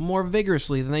slavery more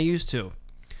vigorously than they used to.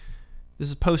 This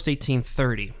is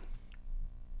post-1830.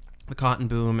 The cotton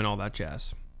boom and all that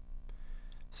jazz.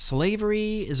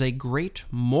 Slavery is a great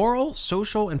moral,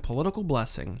 social, and political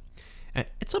blessing. And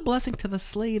it's a blessing to the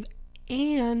slave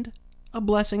and a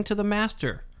blessing to the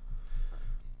master.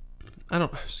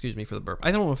 Excuse me for the burp.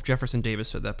 I don't know if Jefferson Davis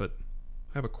said that, but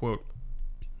I have a quote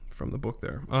from the book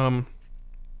there.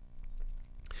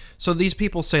 So these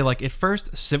people say, it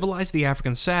first civilized the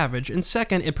African savage, and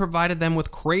second, it provided them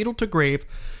with cradle-to-grave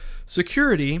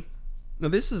security. Now,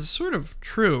 this is sort of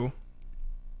true.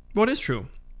 What is true?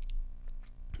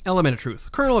 Element of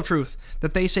truth, kernel of truth,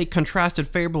 that they say contrasted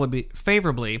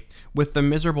favorably with the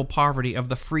miserable poverty of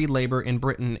the free labor in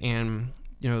Britain and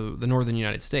the northern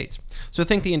United States. So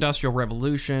think the Industrial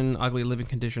Revolution, ugly living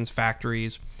conditions,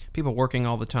 factories, people working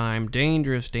all the time,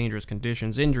 dangerous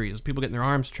conditions, injuries, people getting their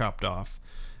arms chopped off,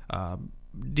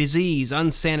 disease,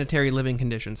 unsanitary living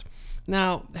conditions.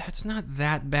 Now, that's not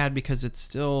that bad because it's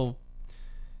still,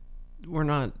 we're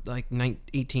not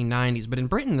 1890s, but in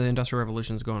Britain, the Industrial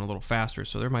Revolution is going a little faster,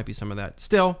 so there might be some of that.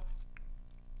 Still,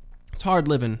 it's hard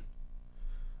living,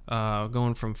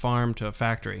 going from farm to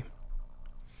factory.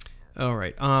 All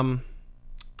right.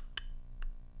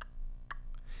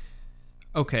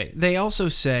 Okay. They also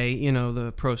say,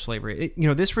 the pro-slavery,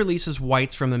 this releases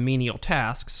whites from the menial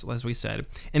tasks, as we said,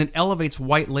 and it elevates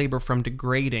white labor from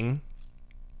degrading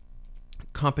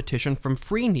competition from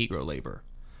free Negro labor,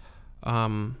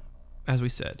 as we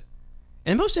said.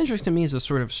 And most interesting to me is the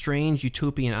sort of strange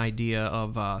utopian idea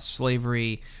of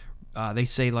slavery. They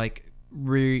say,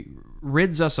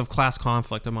 rids us of class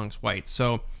conflict amongst whites.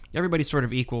 So everybody's sort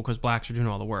of equal because blacks are doing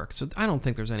all the work. So I don't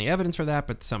think there's any evidence for that,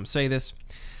 but some say this.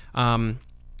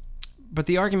 But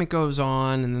the argument goes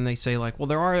on, and then they say,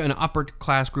 there are an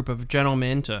upper-class group of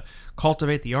gentlemen to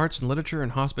cultivate the arts and literature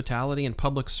and hospitality and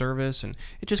public service, and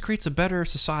it just creates a better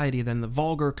society than the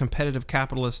vulgar, competitive,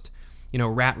 capitalist,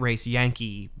 rat race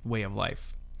Yankee way of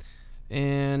life.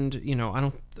 And,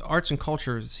 arts and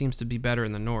culture seems to be better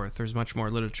in the North. There's much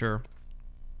more literature,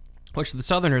 which the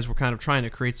Southerners were kind of trying to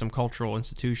create some cultural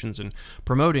institutions and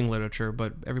promoting literature,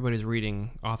 but everybody's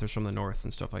reading authors from the North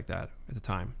and stuff like that at the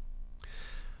time.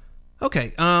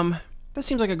 Okay, that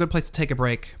seems like a good place to take a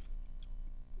break.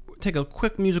 Take a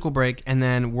quick musical break, and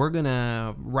then we're going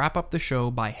to wrap up the show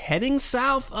by heading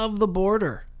south of the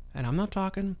border. And I'm not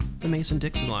talking the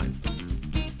Mason-Dixon line.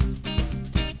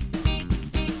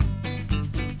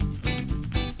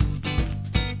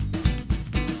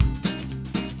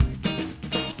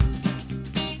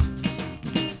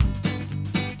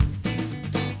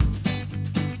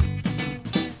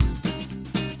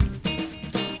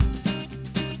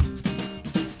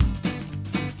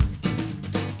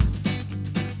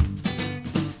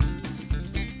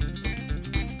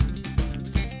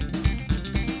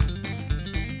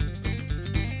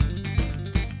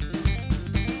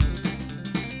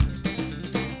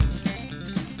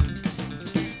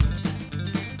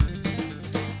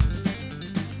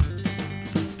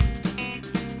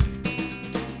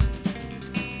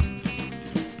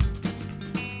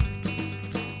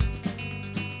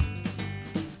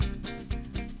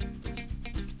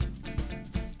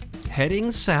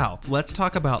 Heading south, let's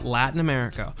talk about Latin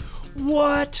America.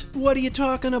 What? What are you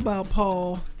talking about,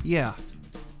 Paul? Yeah.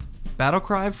 Battle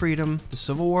Cry of Freedom, the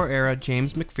Civil War era,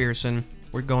 James McPherson,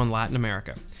 we're going Latin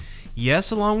America.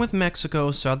 Yes, along with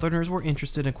Mexico, Southerners were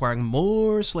interested in acquiring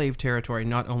more slave territory,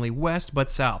 not only west, but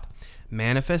south.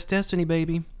 Manifest destiny,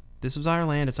 baby. This is our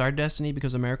land, it's our destiny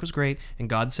because America's great, and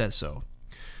God says so.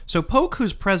 So Polk,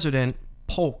 who's president,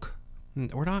 Polk,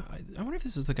 we're not, I wonder if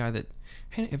this is the guy that,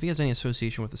 if he has any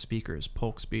association with the speakers,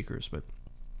 Polk speakers, but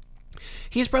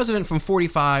he's president from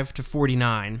 45 to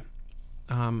 49.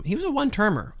 He was a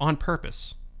one-termer on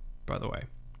purpose, by the way.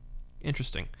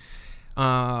 Interesting.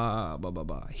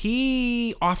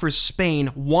 He offers Spain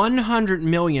 $100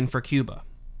 million for Cuba.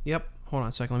 Yep. Hold on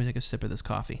a second. Let me take a sip of this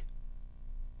coffee.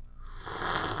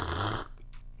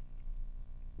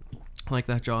 Like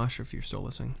that, Josh, if you're still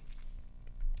listening.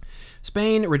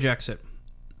 Spain rejects it.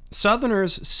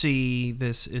 Southerners see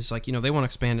this as like, they want to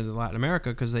expand into Latin America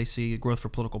because they see growth for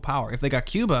political power. If they got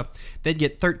Cuba, they'd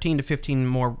get 13 to 15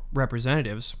 more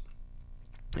representatives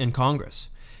in Congress.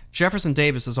 Jefferson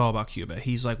Davis is all about Cuba.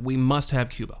 He's like, we must have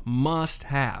Cuba. Must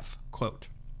have, quote.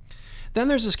 Then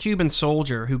there's this Cuban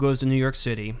soldier who goes to New York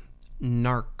City,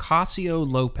 Narcasio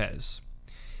Lopez.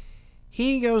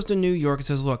 He goes to New York and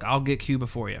says, look, I'll get Cuba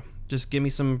for you. Just give me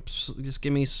some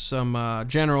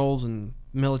generals and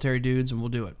military dudes and we'll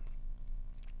do it.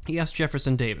 He asked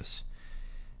Jefferson Davis.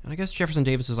 And I guess Jefferson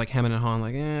Davis is like hemming and hawing,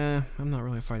 like, I'm not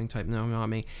really a fighting type. No, not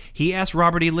me. He asked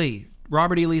Robert E. Lee.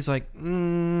 Robert E. Lee's like,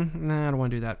 nah, I don't want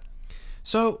to do that.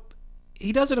 So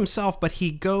he does it himself, but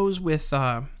he goes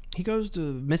to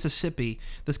Mississippi.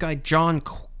 This guy, John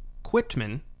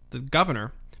Quitman, the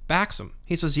governor, backs him.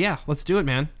 He says, yeah, let's do it,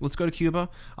 man. Let's go to Cuba.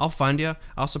 I'll fund you.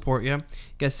 I'll support you.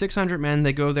 Get 600 men.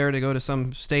 They go there to go to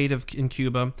some state in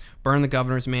Cuba, burn the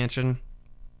governor's mansion.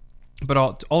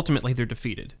 But ultimately, they're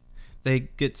defeated. They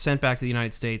get sent back to the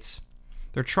United States.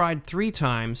 They're tried 3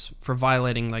 times for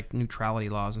violating like neutrality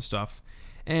laws and stuff,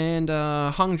 and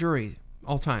hung jury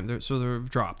all time. So they're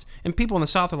dropped. And people in the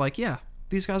South are like, yeah,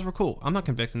 these guys were cool. I'm not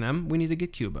convicting them. We need to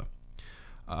get Cuba.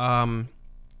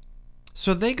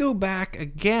 So they go back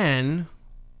again,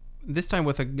 this time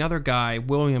with another guy,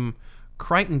 William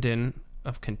Crittenden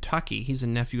of Kentucky. He's a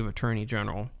nephew of Attorney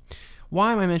General.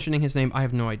 Why am I mentioning his name? I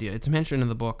have no idea. It's mentioned in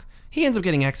the book. He ends up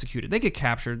getting executed. They get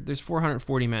captured. There's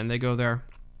 440 men. They go there.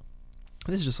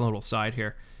 This is just a little side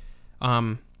here.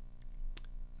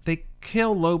 They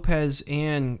kill Lopez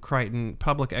and Crichton,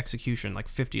 public execution, like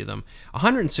 50 of them.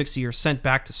 160 are sent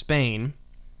back to Spain.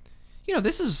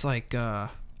 This is like kind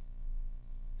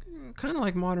of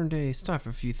like modern day stuff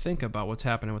if you think about what's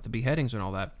happening with the beheadings and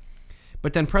all that.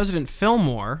 But then President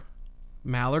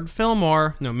Millard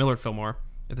Fillmore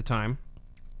at the time,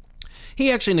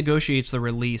 he actually negotiates the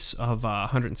release of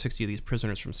 160 of these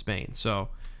prisoners from Spain. So,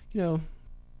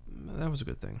 that was a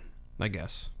good thing, I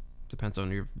guess. Depends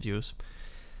on your views.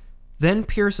 Then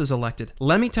Pierce is elected.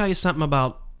 Let me tell you something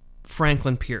about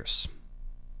Franklin Pierce.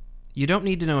 You don't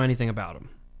need to know anything about him.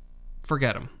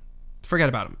 Forget him. Forget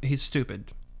about him. He's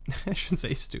stupid. I shouldn't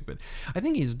say stupid. I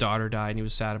think his daughter died and he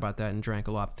was sad about that and drank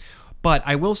a lot. But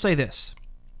I will say this.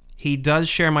 He does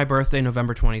share my birthday,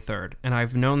 November 23rd, and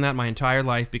I've known that my entire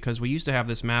life because we used to have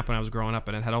this map when I was growing up,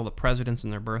 and it had all the presidents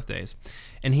and their birthdays.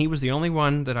 And he was the only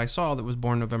one that I saw that was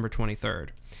born November 23rd.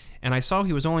 And I saw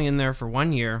he was only in there for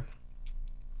 1 year.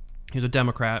 He was a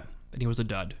Democrat, and he was a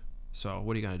dud. So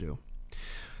what are you going to do?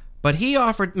 But he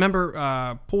offered,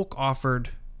 remember, Polk offered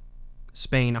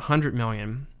Spain $100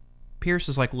 million. Pierce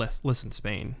is like, listen,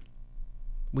 Spain,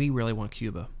 we really want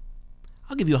Cuba.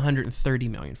 I'll give you $130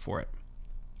 million for it.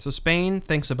 So Spain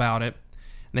thinks about it,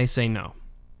 and they say no.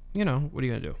 What are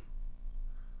you going to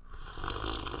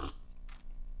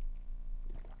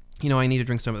do? I need to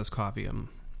drink some of this coffee.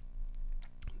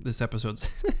 This episode's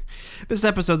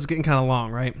getting kind of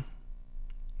long, right?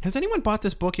 Has anyone bought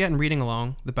this book yet and reading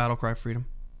along, The Battle Cry of Freedom?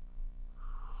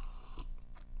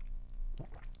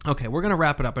 Okay, we're going to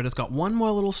wrap it up. I just got one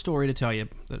more little story to tell you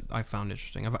that I found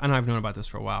interesting. I've known about this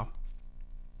for a while.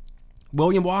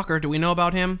 William Walker, do we know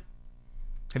about him?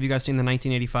 Have you guys seen the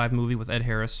 1985 movie with Ed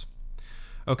Harris?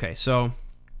 Okay, so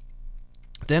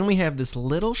then we have this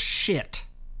little shit.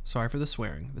 Sorry for the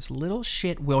swearing. This little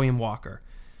shit William Walker.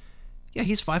 Yeah,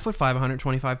 he's 5'5",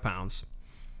 125 pounds.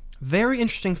 Very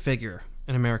interesting figure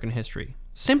in American history.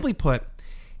 Simply put,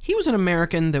 he was an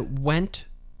American that went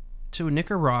to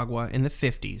Nicaragua in the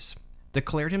 50s,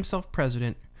 declared himself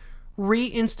president,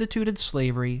 reinstituted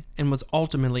slavery, and was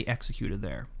ultimately executed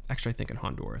there. Actually, I think in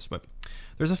Honduras, but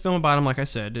there's a film about him, like I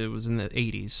said. It was in the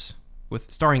 80s,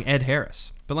 starring Ed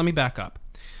Harris. But let me back up.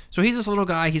 So he's this little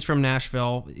guy. He's from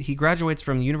Nashville. He graduates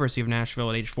from the University of Nashville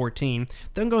at age 14.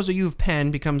 Then goes to U of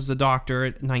Penn, becomes a doctor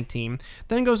at 19.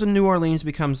 Then goes to New Orleans,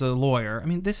 becomes a lawyer. I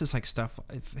mean, this is like stuff,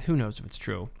 who knows if it's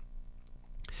true.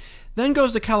 Then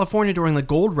goes to California during the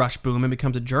gold rush boom and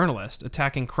becomes a journalist,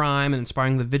 attacking crime and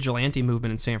inspiring the vigilante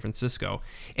movement in San Francisco.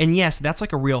 And yes, that's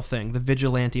like a real thing, the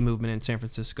vigilante movement in San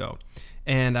Francisco.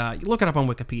 And you look it up on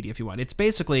Wikipedia if you want. It's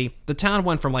basically, the town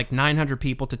went from like 900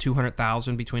 people to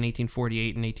 200,000 between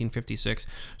 1848 and 1856.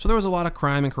 So there was a lot of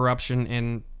crime and corruption,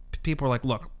 and people were like,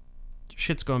 look,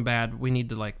 shit's going bad. We need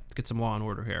to like get some law and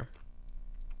order here.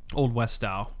 Old West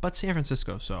style. But San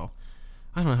Francisco, so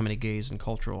I don't know how many gays and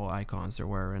cultural icons there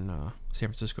were in San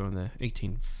Francisco in the late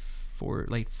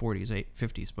 40s,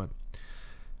 50s, but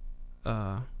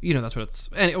that's what it's.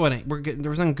 Anyway,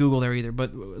 there was on Google there either,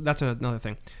 but that's another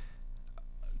thing.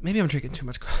 Maybe I'm drinking too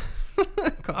much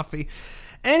coffee.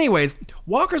 Anyways,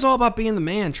 Walker's all about being the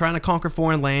man, trying to conquer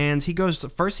foreign lands. He goes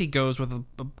with a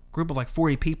group of like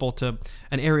 40 people to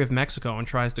an area of Mexico and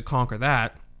tries to conquer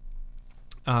that.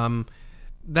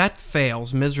 That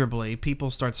fails miserably. People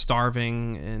start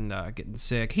starving and getting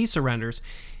sick. He surrenders.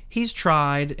 He's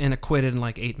tried and acquitted in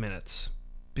like 8 minutes.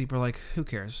 People are like, who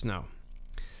cares? No.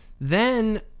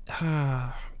 Then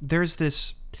there's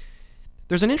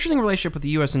an interesting relationship with the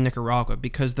U.S. and Nicaragua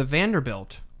because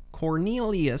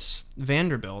Cornelius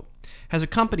Vanderbilt, has a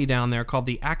company down there called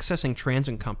the Accessing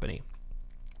Transit Company.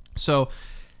 So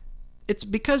it's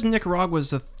because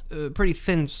Nicaragua's a pretty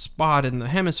thin spot in the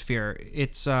hemisphere.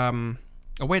 It's a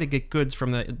way to get goods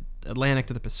from the Atlantic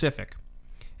to the Pacific.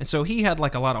 And so he had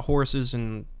like a lot of horses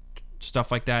and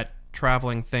stuff like that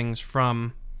traveling things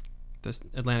from the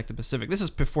Atlantic to Pacific. This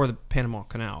is before the Panama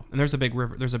Canal, and there's a big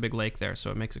river, there's a big lake there, so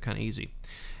it makes it kind of easy.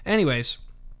 Anyways,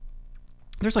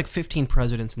 there's like 15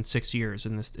 presidents in 6 years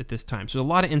at this time, so a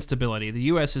lot of instability. The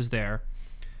U.S. is there,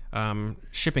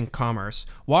 shipping commerce.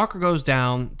 Walker goes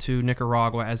down to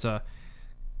Nicaragua as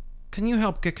can you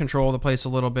help get control of the place a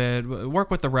little bit?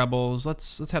 Work with the rebels.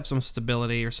 Let's have some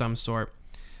stability or some sort.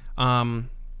 And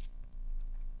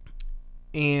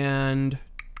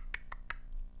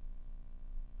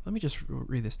let me just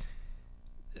read this.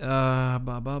 Yeah,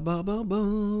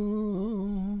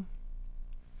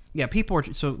 people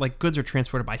so like goods are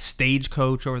transported by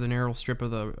stagecoach over the narrow strip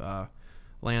of the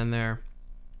land there.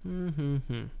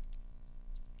 Mm-hmm.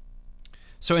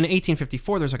 So in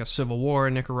 1854, there's like a civil war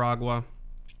in Nicaragua.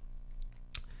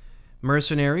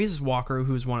 Mercenaries, Walker,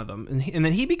 who's one of them, and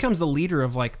then he becomes the leader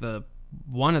of like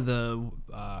one of the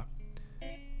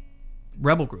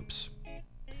rebel groups,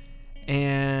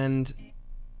 and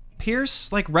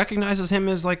Pierce like recognizes him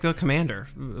as like the commander,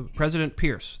 President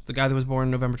Pierce, the guy that was born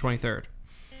November 23rd.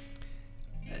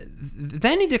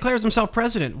 Then he declares himself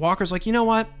president. Walker's like, you know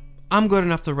what? I'm good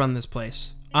enough to run this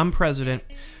place. I'm president.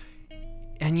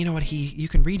 And you know what? You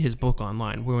can read his book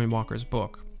online, William Walker's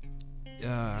book.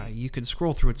 You could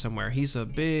scroll through it somewhere. He's a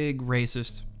big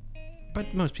racist,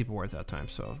 but most people were at that time,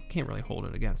 so can't really hold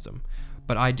it against him.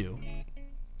 But I do,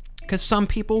 because some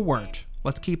people weren't.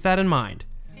 Let's keep that in mind.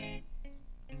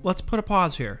 Let's put a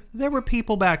pause here. There were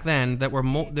people back then that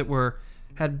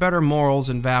had better morals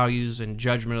and values and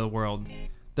judgment of the world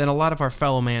than a lot of our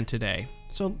fellow man today.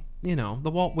 So the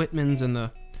Walt Whitmans and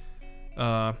the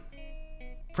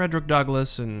Frederick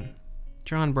Douglass and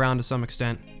John Brown to some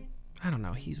extent. I don't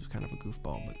know. He was kind of a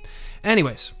goofball, but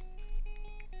anyways,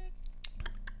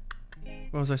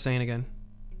 what was I saying again?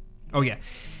 Oh yeah.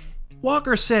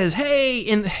 Walker says, hey,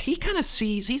 and he kind of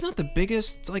sees, he's not the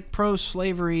biggest like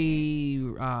pro-slavery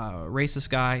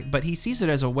racist guy, but he sees it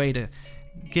as a way to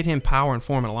get him power and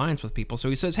form an alliance with people. So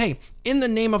he says, hey, in the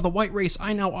name of the white race,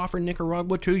 I now offer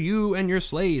Nicaragua to you and your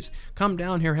slaves. Come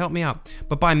down here, help me out.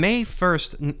 But by May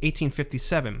 1st,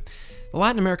 1857, the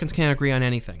Latin Americans can't agree on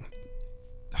anything.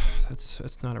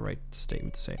 That's not a right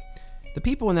statement to say. The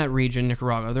people in that region,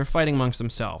 Nicaragua, they're fighting amongst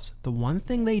themselves. The one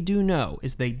thing they do know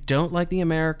is they don't like the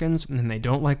Americans and they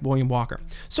don't like William Walker.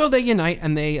 So they unite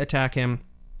and they attack him.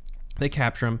 They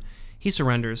capture him. He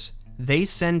surrenders. They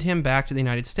send him back to the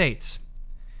United States.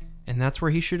 And that's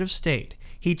where he should have stayed.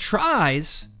 He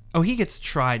tries. Oh, he gets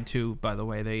tried too, by the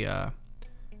way.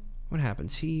 What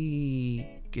happens? He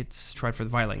gets tried for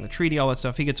violating the treaty, all that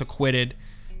stuff. He gets acquitted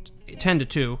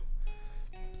 10-2.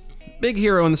 Big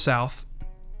hero in the South.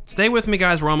 Stay with me,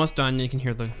 guys. We're almost done. You can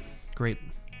hear the great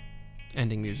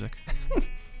ending music.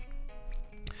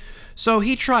 So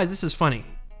he tries. This is funny.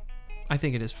 I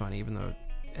think it is funny, even though it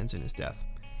ends in his death.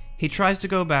 He tries to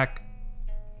go back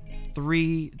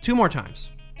two more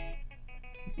times.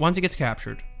 Once he gets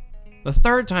captured. The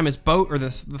third time his boat, or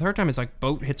the third time his like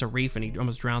boat hits a reef and he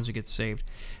almost drowns and gets saved.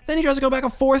 Then he tries to go back a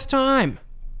fourth time.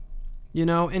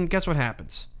 And guess what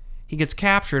happens? He gets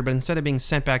captured, but instead of being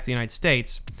sent back to the United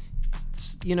States,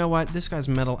 you know what? This guy's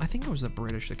metal. I think it was the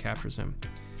British that captures him.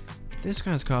 This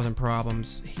guy's causing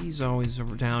problems. He's always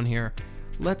down here.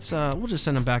 We'll just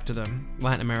send him back to the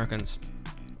Latin Americans.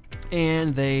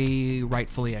 And they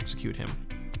rightfully execute him.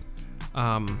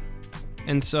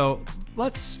 And so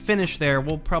let's finish there.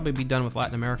 We'll probably be done with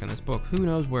Latin America in this book. Who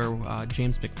knows where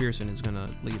James McPherson is going to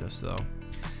lead us, though.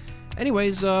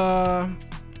 Anyways, let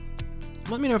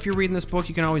me know if you're reading this book.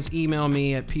 You can always email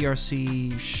me at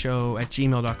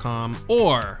prcshow@gmail.com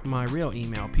or my real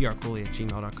email,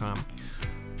 prcooley@gmail.com.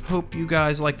 Hope you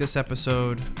guys like this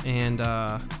episode, and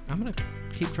I'm going to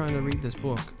keep trying to read this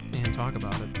book and talk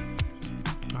about it.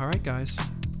 All right, guys.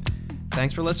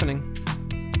 Thanks for listening.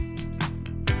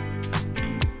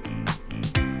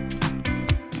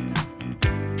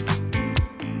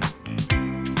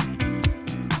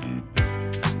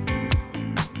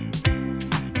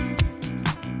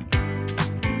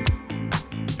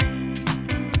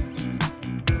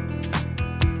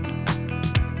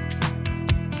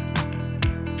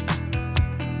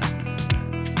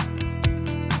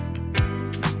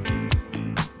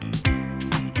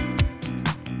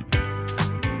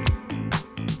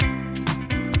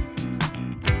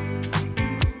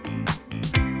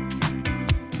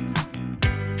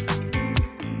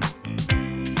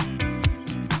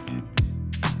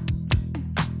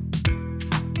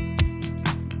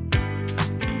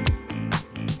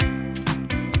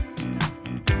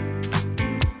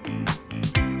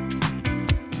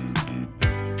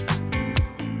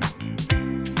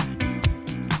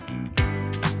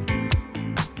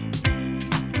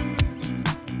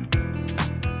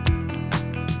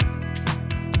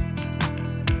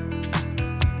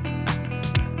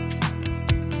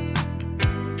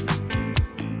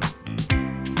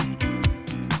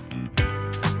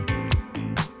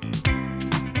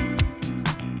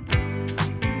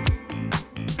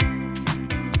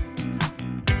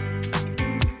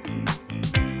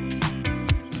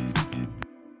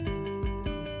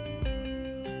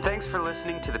 Thanks for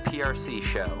listening to The PRC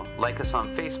Show. Like us on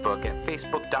Facebook at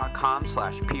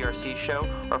facebook.com/PRC Show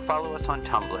or follow us on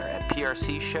Tumblr at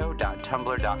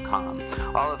prcshow.tumblr.com.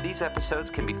 All of these episodes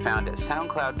can be found at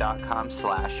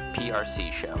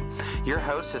soundcloud.com/PRC Show. Your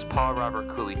host is Paul Robert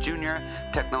Cooley Jr.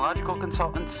 Technological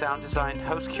consultant, sound design,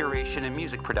 host curation, and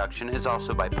music production is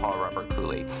also by Paul Robert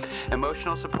Cooley.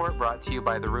 Emotional support brought to you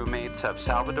by the roommates of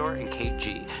Salvador and Kate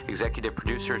G. Executive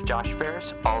producer Josh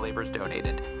Ferris. All labors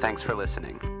donated. Thanks for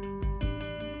listening.